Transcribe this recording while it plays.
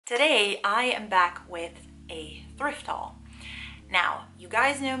Today I am back with a thrift haul. Now, you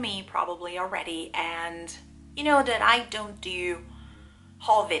guys know me probably already, and you know that I don't do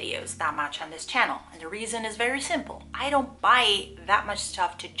haul videos that much on this channel. And the reason is very simple. I don't buy that much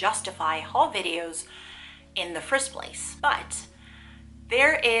stuff to justify haul videos in the first place. But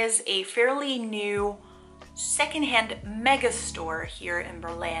there is a fairly new secondhand mega store here in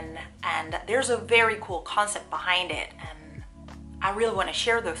Berlin, and there's a very cool concept behind it, and I really want to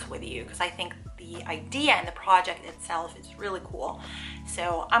share this with you because I think the idea and the project itself is really cool.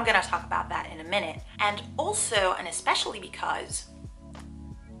 So I'm gonna talk about that in a minute. And also, and especially because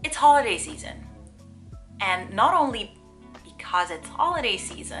it's holiday season, and not only because it's holiday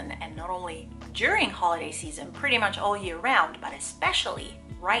season and not only during holiday season, pretty much all year round, but especially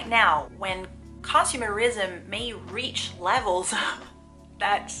right now when consumerism may reach levels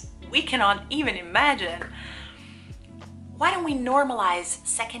that we cannot even imagine. Why don't we normalize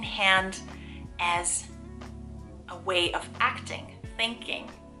secondhand as a way of acting, thinking,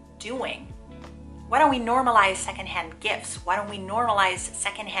 doing? Why don't we normalize secondhand gifts? Why don't we normalize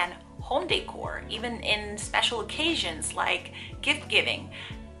secondhand home decor, even in special occasions like gift giving,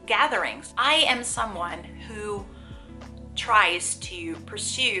 gatherings? I am someone who tries to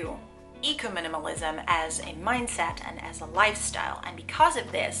pursue eco-minimalism as a mindset and as a lifestyle, and because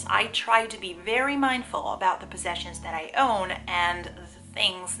of this I try to be very mindful about the possessions that I own and the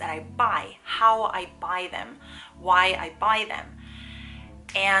things that I buy, how I buy them, why I buy them.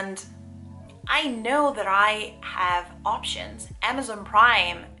 And I know that I have options. Amazon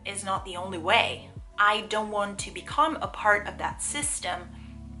Prime is not the only way. I don't want to become a part of that system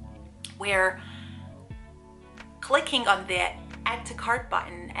where clicking on the add to cart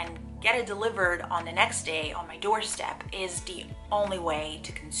button and get it delivered on the next day on my doorstep is the only way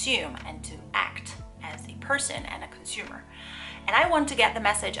to consume and to act as a person and a consumer. And I want to get the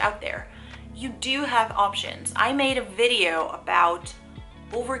message out there. You do have options. I made a video about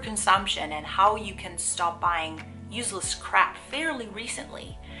overconsumption and how you can stop buying useless crap fairly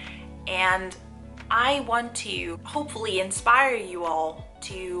recently. And I want to hopefully inspire you all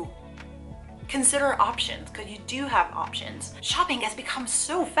to consider options, because you do have options. Shopping has become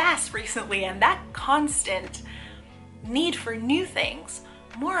so fast recently, and that constant need for new things,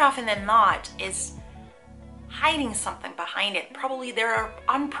 more often than not, is hiding something behind it. Probably there are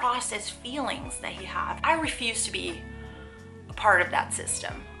unprocessed feelings that you have. I refuse to be a part of that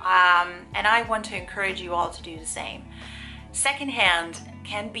system, and I want to encourage you all to do the same. Secondhand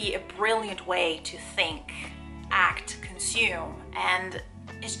can be a brilliant way to think, act, consume, and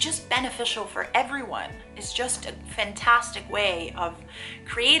it's just beneficial for everyone. It's just a fantastic way of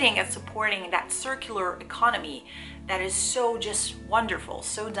creating and supporting that circular economy that is so just wonderful,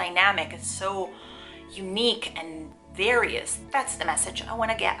 so dynamic, and so unique and various. That's the message I want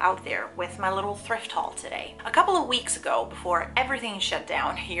to get out there with my little thrift haul today. A couple of weeks ago, before everything shut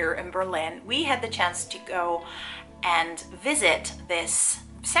down here in Berlin, we had the chance to go and visit this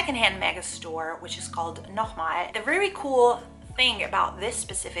secondhand mega store, which is called Nochmall. The very cool thing about this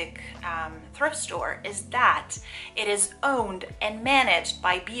specific thrift store is that it is owned and managed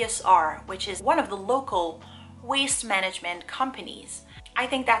by BSR, which is one of the local waste management companies. I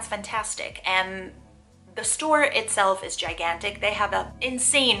think that's fantastic, and the store itself is gigantic. They have an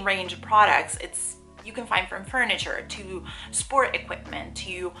insane range of products. You can find from furniture to sport equipment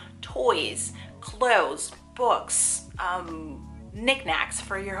to toys, clothes, books, knickknacks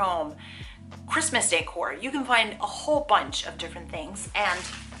for your home, Christmas decor. You can find a whole bunch of different things, and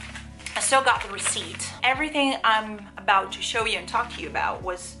I still got the receipt. Everything I'm about to show you and talk to you about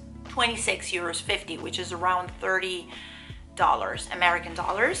was 26.50 euros, which is around $30 American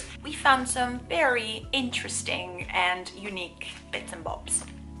dollars. We found some very interesting and unique bits and bobs.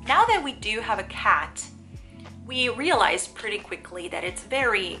 Now that we do have a cat, we realized pretty quickly that it's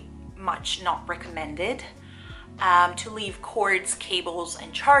very much not recommended to leave cords, cables,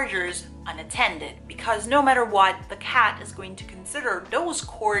 and chargers unattended, because no matter what, the cat is going to consider those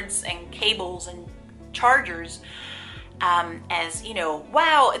cords and cables and chargers as, you know,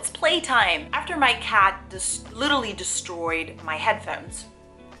 wow, it's playtime. After my cat literally destroyed my headphones,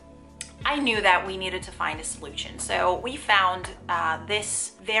 I knew that we needed to find a solution. So we found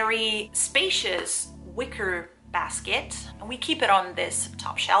this very spacious wicker basket, and we keep it on this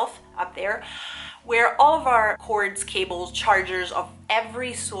top shelf up there, where all of our cords, cables, chargers of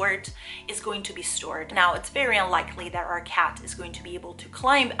every sort is going to be stored. Now, it's very unlikely that our cat is going to be able to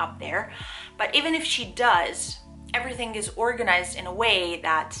climb up there, but even if she does, everything is organized in a way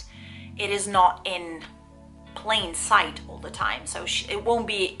that it is not in plain sight all the time, so it won't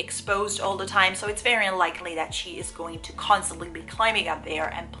be exposed all the time, so it's very unlikely that she is going to constantly be climbing up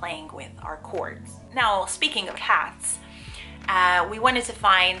there and playing with our cords. Now, speaking of cats, we wanted to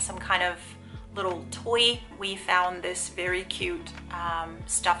find some kind of little toy. We found this very cute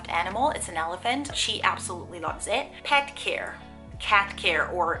stuffed animal. It's an elephant. She absolutely loves it. Pet care, cat care,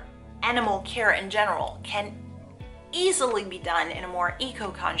 or animal care in general can easily be done in a more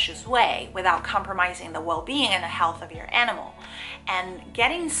eco-conscious way without compromising the well-being and the health of your animal. And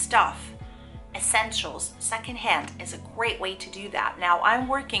getting stuff, essentials, secondhand is a great way to do that. Now, I'm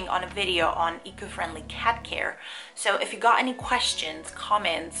working on a video on eco-friendly cat care, so if you got any questions,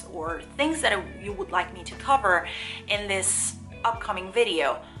 comments, or things that you would like me to cover in this upcoming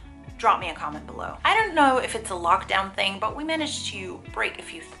video, drop me a comment below. I don't know if it's a lockdown thing, but we managed to break a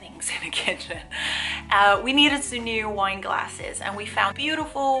few things in the kitchen. We needed some new wine glasses, and we found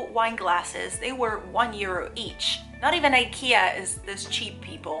beautiful wine glasses. They were €1 each. Not even IKEA is this cheap,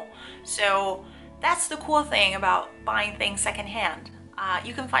 people. So that's the cool thing about buying things secondhand.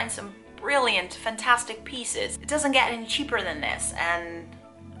 You can find some brilliant, fantastic pieces. It doesn't get any cheaper than this, and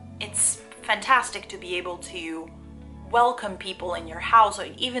it's fantastic to be able to welcome people in your house, or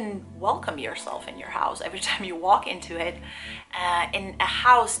even welcome yourself in your house every time you walk into it, in a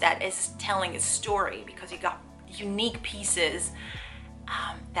house that is telling a story, because you got unique pieces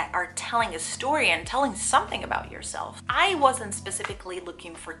that are telling a story and telling something about yourself. I wasn't specifically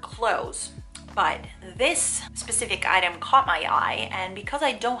looking for clothes, but this specific item caught my eye, and because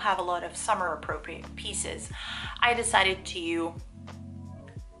I don't have a lot of summer appropriate pieces, I decided to,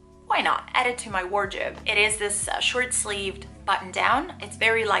 why not, add it to my wardrobe. It is this short-sleeved button-down. It's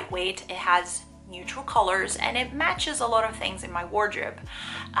very lightweight, it has neutral colors, and it matches a lot of things in my wardrobe.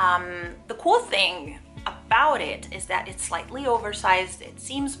 The cool thing about it is that it's slightly oversized, it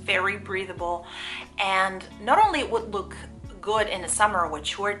seems very breathable, and not only it would look good in the summer with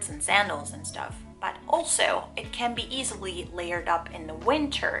shorts and sandals and stuff, but also it can be easily layered up in the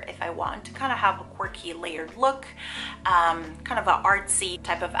winter if I want to kind of have a quirky layered look, kind of an artsy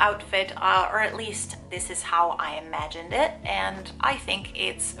type of outfit, or at least this is how I imagined it, and I think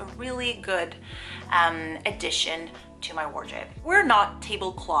it's a really good addition to my wardrobe. We're not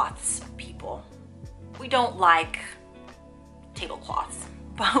tablecloths people. We don't like tablecloths,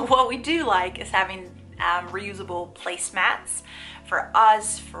 but what we do like is having reusable placemats for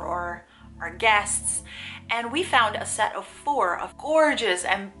us, for our guests, and we found a set of 4 of gorgeous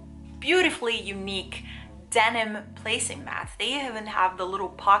and beautifully unique denim placing mats. They even have the little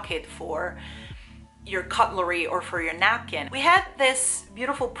pocket for your cutlery or for your napkin. We had this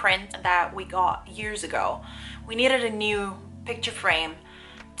beautiful print that we got years ago. We needed a new picture frame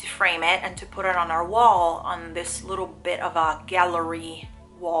to frame it and to put it on our wall on this little bit of a gallery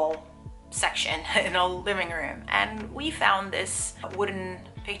wall section in a living room, and we found this wooden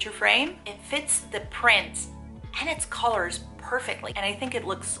picture frame. It fits the print and its colors perfectly, and I think it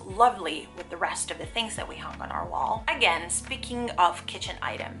looks lovely with the rest of the things that we hung on our wall. Again, speaking of kitchen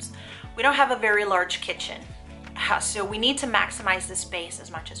items, we don't have a very large kitchen, so we need to maximize the space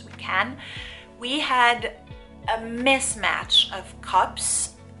as much as we can. We had a mismatch of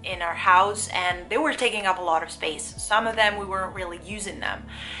cups in our house, and they were taking up a lot of space. Some of them we weren't really using them.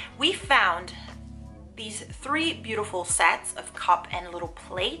 We found these 3 beautiful sets of cup and little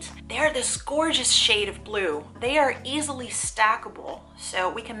plate. They're this gorgeous shade of blue. They are easily stackable,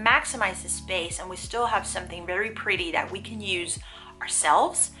 so we can maximize the space, and we still have something very pretty that we can use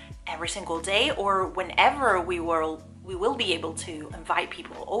ourselves every single day, or whenever we will be able to invite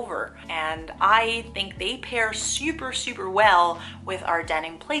people over. And I think they pair super well with our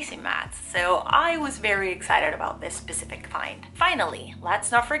denim placing mats, so I was very excited about this specific find. Finally,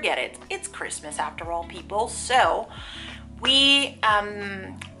 let's not forget it, it's Christmas after all, people, so we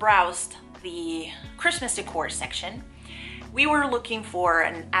browsed the Christmas decor section. We were looking for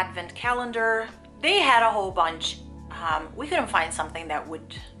an advent calendar. They had a whole bunch. We couldn't find something that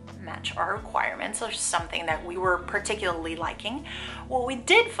would match our requirements or something that we were particularly liking. What we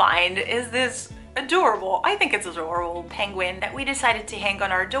did find is this adorable, I think it's adorable, penguin that we decided to hang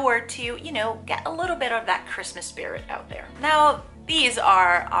on our door to, you know, get a little bit of that Christmas spirit out there. Now, these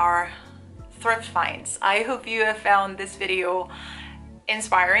are our thrift finds. I hope you have found this video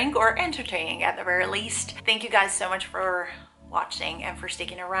inspiring or entertaining at the very least. Thank you guys so much for watching and for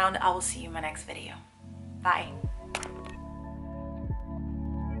sticking around. I will see you in my next video. Bye.